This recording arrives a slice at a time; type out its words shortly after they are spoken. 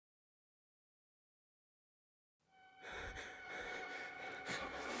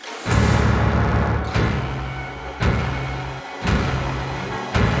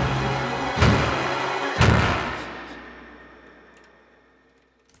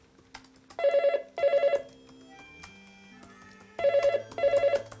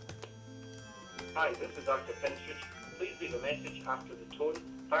Hi, this is Dr. Finstridge. Please leave a message after the tone.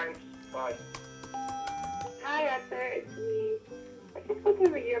 Thanks. Bye. Hi Arthur, it's me. I just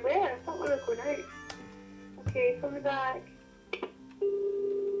wondering what you're aware. I thought we were going out. Okay, phone me back.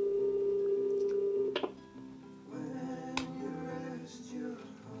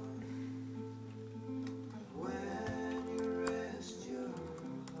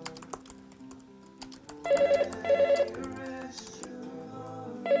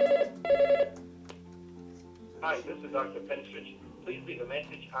 Hi, this is Dr. Finstridge. Please leave a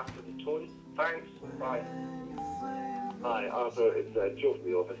message after the tone. Thanks. Bye. Hi, Arthur. It's Joe from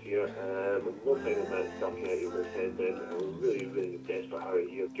the office here. No final man stuff yet. You were sent in. I'm really desperate hurry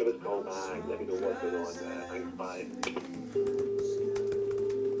here. Give us a call back. Let me know what's going on. Thanks. Bye.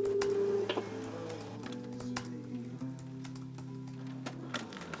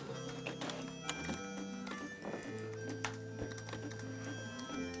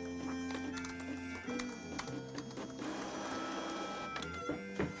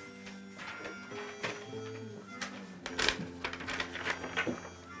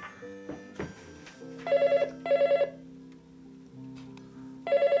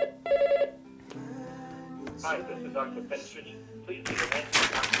 Hi, this is Dr. Finstridge. Please leave a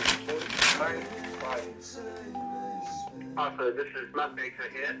message after the tone. Thanks. Bye. Arthur, this is Matt Baker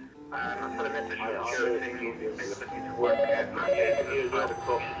here. I've had a message from Joe saying he's been looking to work at Manchester Private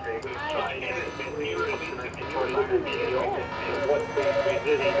Crossing Station.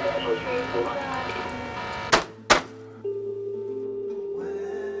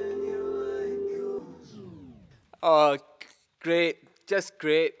 Oh, great. Just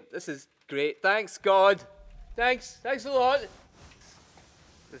great. This is great. Thanks, God. Thanks a lot.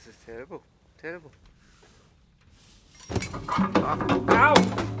 This is terrible. Terrible. Ow!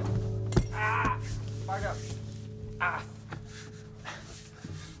 Ah! Back up. Ah!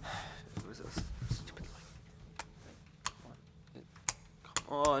 What was this? Stupid light.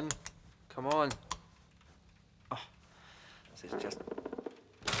 Come on. Come on. Oh, this is just...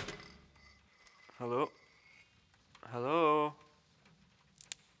 Hello? Hello?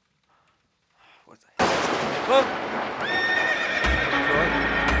 What the hell? Oh!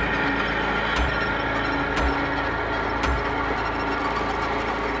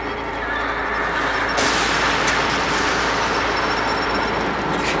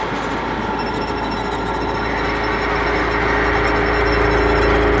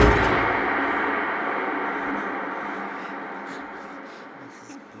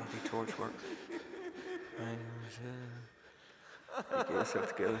 Torch work. Get yourself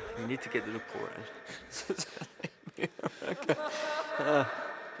together. You need to get the report in.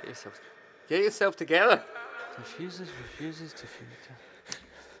 Get yourself together. Refuses to filter.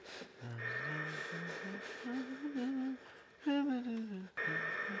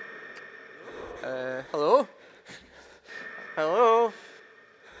 Hello? Hello?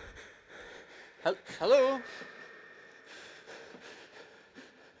 Hello? Hello?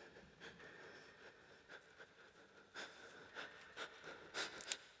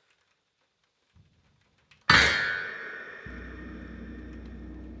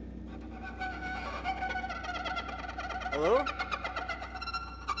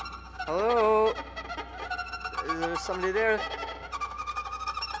 Hello? Is there somebody there?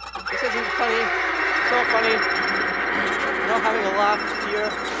 This isn't funny. It's not funny. I'm not having a laugh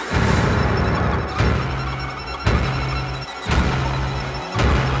here.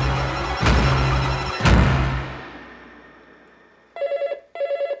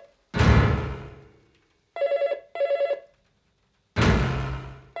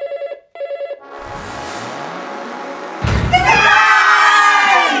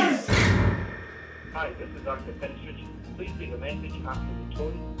 Hi, this is Dr. Finstridge. Please leave a message after the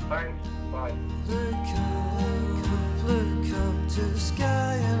tone. Thanks. Bye. Look up to the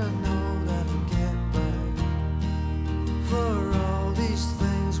sky and I know that I'll get by. For all these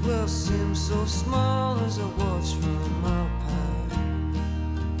things will seem so small as I was.